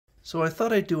So I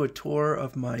thought I'd do a tour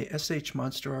of my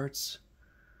s.h.monsterarts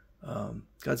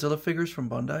Godzilla figures from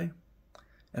Bandai,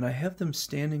 and I have them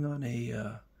standing on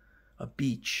a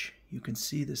beach. You can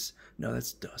see this. No,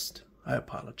 that's dust. I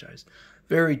apologize.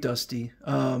 Very dusty.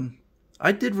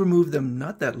 I did remove them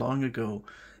not that long ago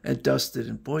and dusted,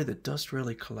 and boy, the dust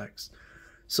really collects.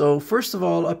 So first of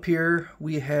all, up here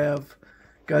we have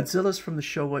Godzillas from the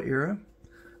Showa era.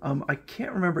 I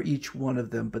can't remember each one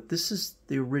of them, but this is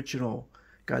the original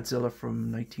Godzilla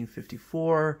from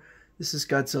 1954. This is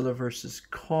Godzilla versus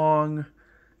Kong.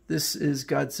 This is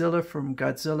Godzilla from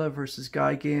Godzilla versus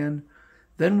Gigan.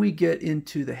 Then we get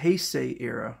into the Heisei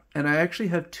era, and I actually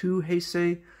have two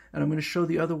Heisei, and I'm going to show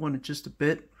the other one in just a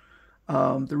bit.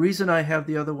 The reason I have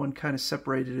the other one kind of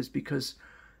separated is because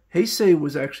Heisei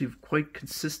was actually quite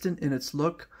consistent in its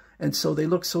look, and so they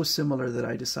look so similar that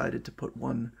I decided to put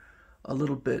one a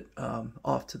little bit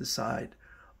off to the side.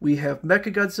 We have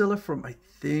Mechagodzilla from, I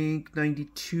think,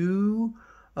 92.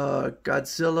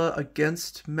 Godzilla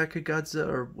against Mechagodzilla,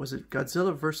 or was it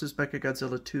Godzilla versus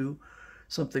Mechagodzilla 2?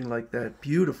 Something like that.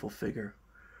 Beautiful figure.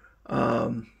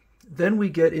 Then we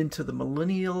get into the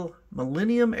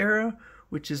Millennium era,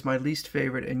 which is my least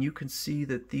favorite, and you can see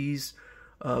that these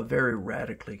vary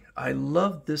radically. I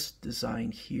love this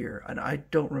design here, and I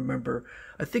don't remember.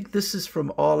 I think this is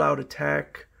from All Out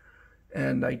Attack,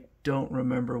 and I don't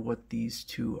remember what these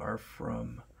two are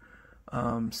from.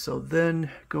 So then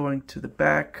going to the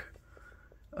back,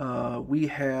 we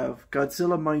have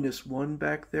Godzilla -1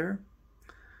 back there,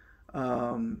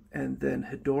 and then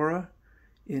Hedorah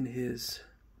in his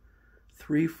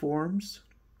 3 forms.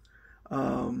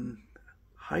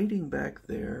 Hiding back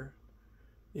there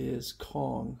is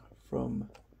Kong from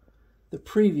the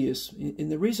previous,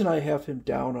 and the reason I have him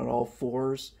down on all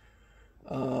 4s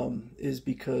is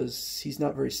because he's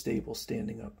not very stable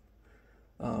standing up.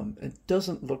 It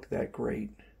doesn't look that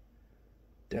great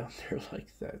down there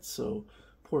like that, so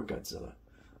poor Godzilla.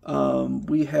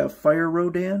 We have Fire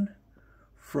Rodan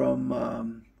from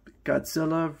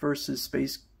Godzilla versus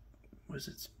Space... Was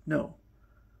it? No.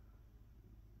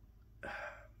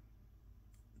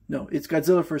 No, it's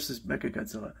Godzilla versus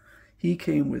Mechagodzilla. He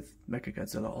came with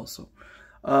Mechagodzilla also.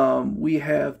 We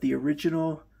have the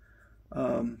original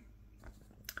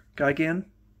Gigan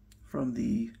from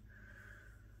the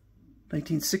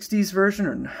 1960s version,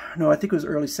 or no, I think it was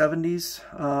early 70s.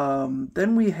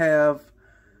 Then we have,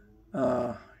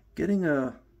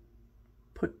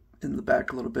 put in the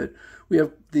back a little bit, we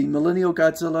have the Millennial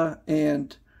Godzilla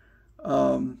and,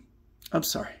 I'm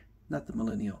sorry, not the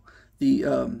Millennial,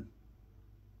 the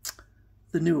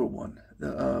newer one.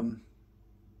 Oh,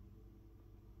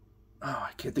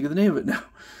 I can't think of the name of it now.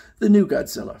 The new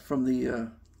Godzilla from the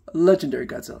Legendary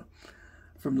Godzilla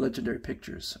from Legendary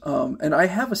Pictures. And I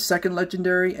have a second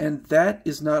Legendary, and that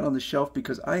is not on the shelf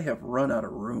because I have run out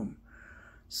of room.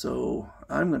 So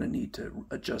I'm going to need to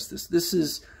adjust this. This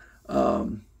is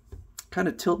kind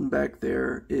of tilting back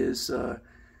there is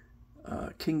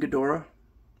King Ghidorah.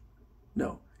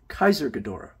 No, Kaiser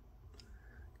Ghidorah.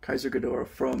 Kaiser Ghidorah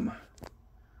from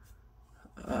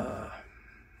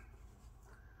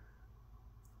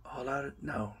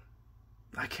no,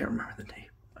 I can't remember the name.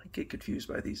 I get confused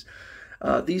by these.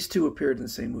 These two appeared in the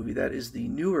same movie. That is the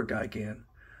newer Gigan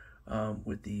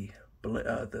with the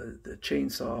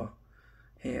chainsaw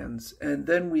hands. And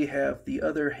then we have the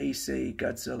other Heisei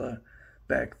Godzilla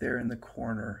back there in the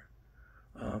corner.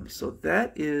 So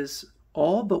that is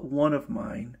all but one of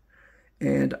mine.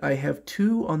 And I have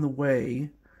 2 on the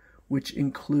way, which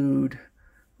include,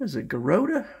 what is it,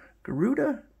 Garuda?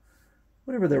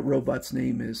 Whatever that robot's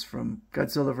name is from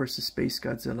Godzilla versus Space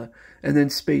Godzilla, and then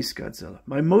Space Godzilla.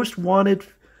 My most wanted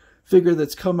figure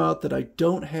that's come out that I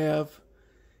don't have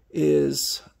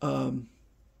is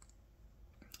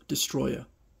Destroyer.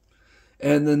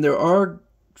 And then there are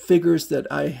figures that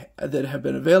have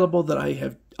been available that I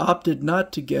have opted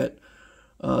not to get.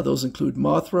 Those include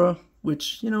Mothra,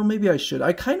 which, you know, maybe I should.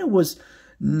 I kind of was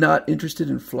not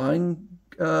interested in flying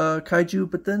kaiju,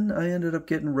 but then I ended up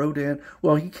getting Rodan.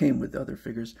 Well, he came with other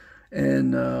figures,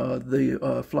 and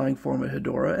the flying form of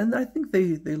Hedorah, and I think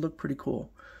they look pretty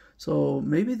cool. So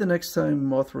maybe the next time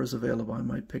Mothra is available, I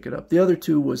might pick it up. The other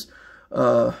 2 was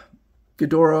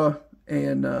Ghidorah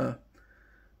and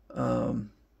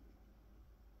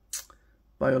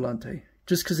Biollante,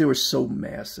 just because they were so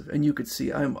massive, and you could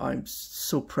see I'm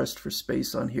so pressed for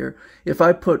space on here. If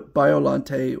I put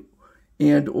Biollante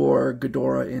and or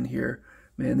Ghidorah in here,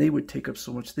 man, they would take up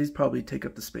so much. They'd probably take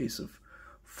up the space of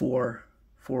four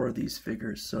of these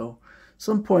figures. So at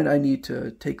some point I need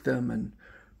to take them and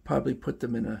probably put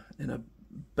them in a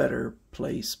better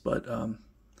place. But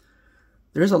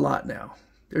there's a lot now.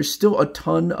 There's still a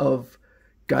ton of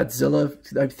Godzilla.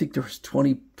 I think there's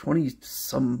 20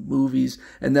 some movies,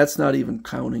 and that's not even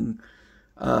counting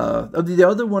the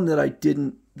other one that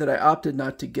I opted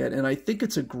not to get, and I think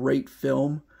it's a great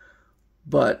film,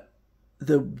 but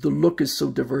the look is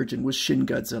so divergent, was Shin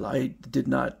Godzilla. I did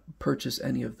not purchase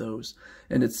any of those,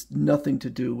 and it's nothing to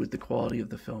do with the quality of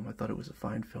the film. I thought it was a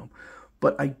fine film.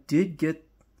 But I did get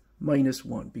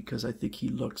 -1 because I think he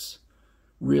looks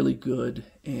really good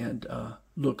and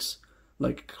looks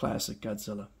like a classic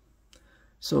Godzilla.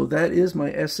 So that is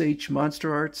my S.H.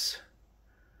 Monster Arts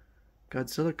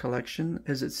Godzilla collection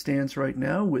as it stands right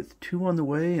now, with 2 on the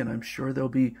way, and I'm sure they'll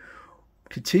be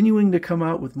continuing to come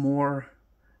out with more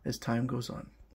as time goes on.